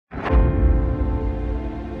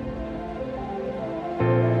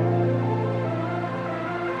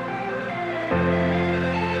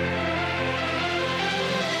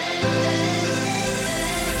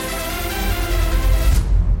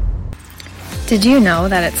Did you know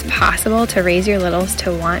that it's possible to raise your littles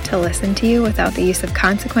to want to listen to you without the use of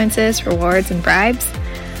consequences, rewards, and bribes?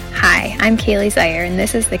 Hi, I'm Kaylee Zaire, and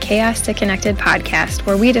this is the Chaos to Connected podcast,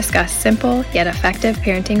 where we discuss simple yet effective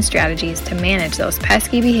parenting strategies to manage those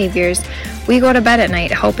pesky behaviors we go to bed at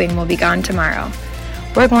night hoping will be gone tomorrow.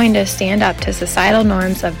 We're going to stand up to societal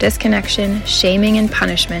norms of disconnection, shaming, and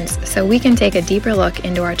punishments so we can take a deeper look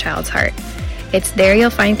into our child's heart. It's there you'll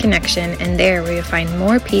find connection, and there where you'll find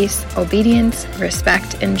more peace, obedience,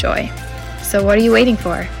 respect, and joy. So what are you waiting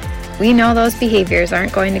for? We know those behaviors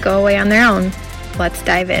aren't going to go away on their own. Let's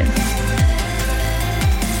dive in.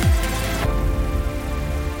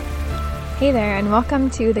 Hey there, and welcome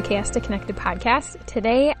to the Chaos to Connected podcast.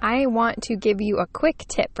 Today, I want to give you a quick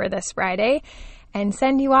tip for this Friday and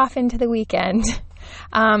send you off into the weekend.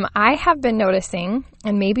 I have been noticing,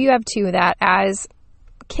 and maybe you have too, that as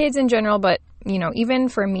kids in general, but even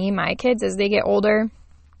for me, my kids, as they get older,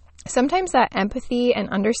 sometimes that empathy and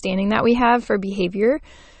understanding that we have for behavior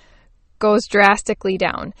goes drastically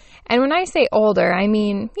down. And when I say older, I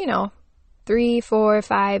mean, 3, 4,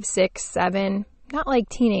 5, 6, 7, not like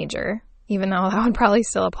teenager, even though that would probably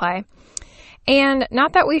still apply. And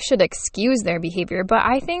not that we should excuse their behavior, but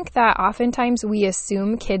I think that oftentimes we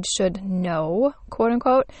assume kids should know, quote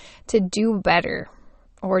unquote, to do better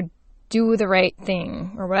or do the right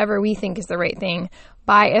thing or whatever we think is the right thing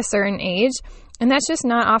by a certain age. And that's just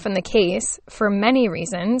not often the case for many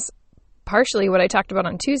reasons. Partially what I talked about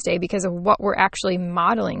on Tuesday because of what we're actually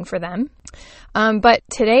modeling for them. But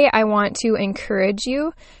today I want to encourage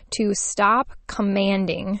you to stop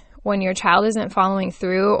commanding when your child isn't following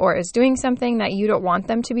through or is doing something that you don't want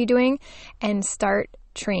them to be doing and start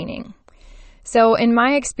training. So in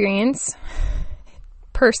my experience,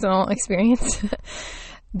 personal experience,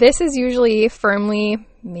 this is usually firmly,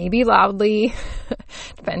 maybe loudly,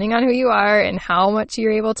 depending on who you are and how much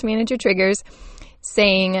you're able to manage your triggers,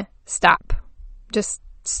 saying stop. Just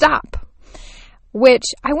stop. Which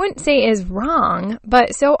I wouldn't say is wrong,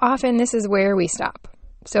 but so often this is where we stop.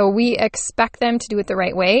 So we expect them to do it the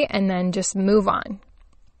right way and then just move on.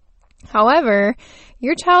 However,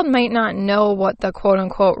 your child might not know what the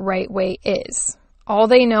quote-unquote right way is. All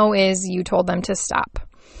they know is you told them to stop.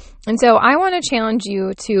 And so I want to challenge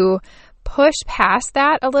you to push past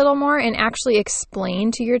that a little more and actually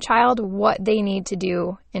explain to your child what they need to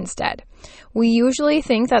do instead. We usually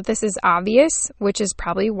think that this is obvious, which is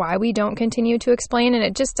probably why we don't continue to explain, and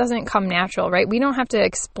it just doesn't come natural, right? We don't have to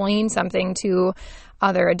explain something to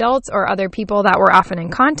other adults or other people that we're often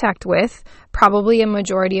in contact with, probably a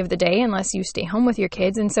majority of the day, unless you stay home with your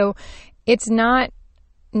kids. And so it's not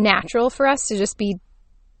natural for us to just be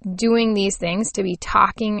doing these things, to be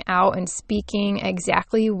talking out and speaking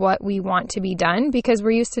exactly what we want to be done, because we're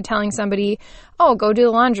used to telling somebody, oh, go do the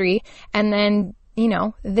laundry. And then,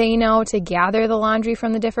 they know to gather the laundry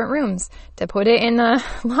from the different rooms, to put it in the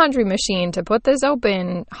laundry machine, to put the soap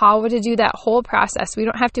in, how to do that whole process. We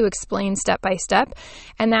don't have to explain step by step.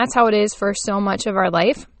 And that's how it is for so much of our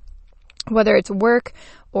life, whether it's work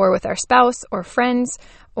or with our spouse or friends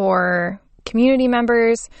or community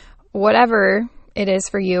members, whatever it is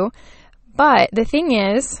for you. But the thing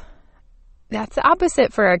is, that's the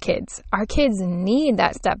opposite for our kids. Our kids need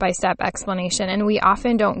that step-by-step explanation, and we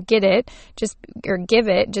often don't give it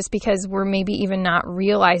just because we're maybe even not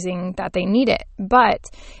realizing that they need it. But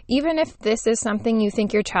even if this is something you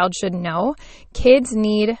think your child should know, kids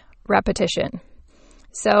need repetition.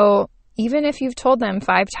 So even if you've told them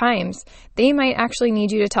 5 times, they might actually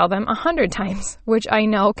need you to tell them 100 times, which I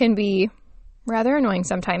know can be rather annoying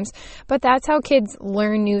sometimes, but that's how kids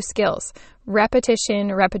learn new skills.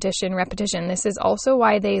 Repetition, repetition, repetition. This is also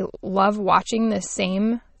why they love watching the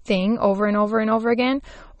same thing over and over and over again,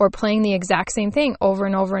 or playing the exact same thing over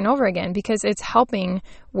and over and over again, because it's helping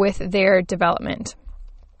with their development.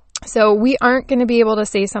 So we aren't going to be able to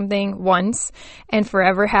say something once and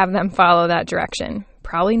forever have them follow that direction.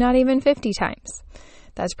 Probably not even 50 times.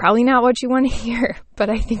 That's probably not what you want to hear,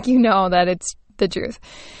 but I think you know that it's the truth.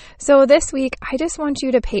 So this week, I just want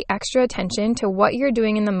you to pay extra attention to what you're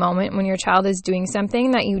doing in the moment when your child is doing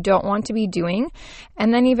something that you don't want to be doing,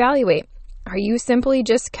 and then evaluate. Are you simply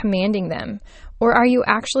just commanding them, or are you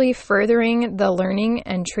actually furthering the learning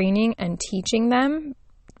and training and teaching them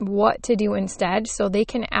what to do instead so they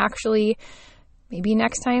can actually, maybe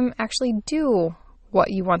next time, actually do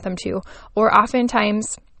what you want them to? Or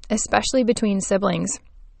oftentimes, especially between siblings,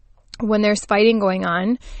 when there's fighting going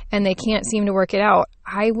on and they can't seem to work it out,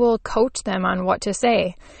 I will coach them on what to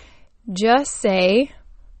say. Just say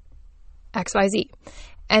XYZ.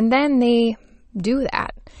 And then they do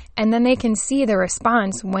that. And then they can see the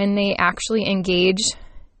response when they actually engage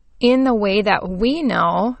in the way that we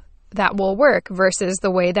know that will work versus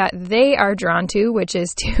the way that they are drawn to, which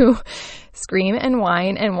is to scream and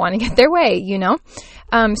whine and want to get their way, you know?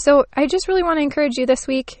 So I just really want to encourage you this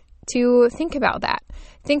week to think about that.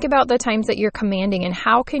 Think about the times that you're commanding and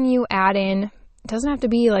how can you add in, it doesn't have to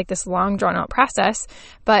be like this long drawn out process,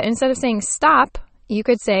 but instead of saying stop, you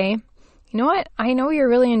could say, you know what? I know you're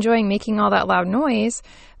really enjoying making all that loud noise,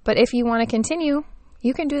 but if you want to continue,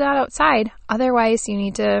 you can do that outside. Otherwise, you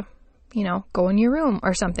need to, go in your room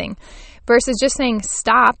or something. Versus just saying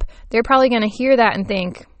stop, they're probably going to hear that and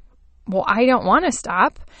think, well, I don't want to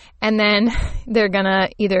stop. And then they're going to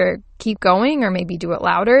either keep going or maybe do it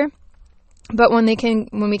louder. But when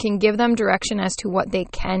we can give them direction as to what they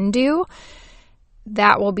can do,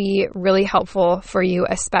 that will be really helpful for you,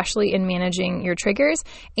 especially in managing your triggers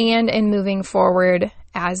and in moving forward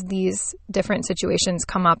as these different situations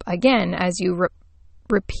come up again, as you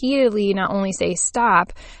repeatedly not only say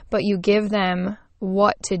stop, but you give them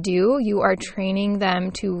what to do. You are training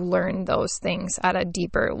them to learn those things at a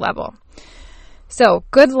deeper level. So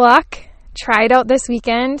good luck. Try it out this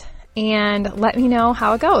weekend and let me know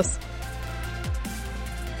how it goes.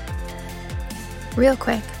 Real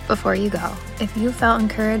quick, before you go, if you felt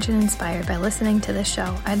encouraged and inspired by listening to this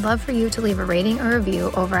show, I'd love for you to leave a rating or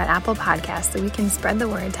review over at Apple Podcasts so we can spread the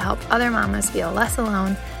word to help other mamas feel less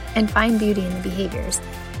alone and find beauty in the behaviors.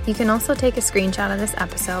 You can also take a screenshot of this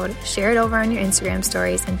episode, share it over on your Instagram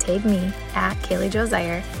stories, and tag me at Kaylee Jo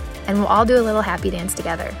Zier, and we'll all do a little happy dance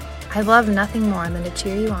together. I love nothing more than to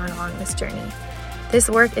cheer you on along this journey. This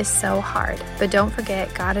work is so hard, but don't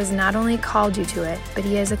forget, God has not only called you to it, but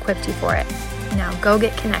He has equipped you for it. Now go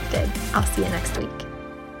get connected. I'll see you next week.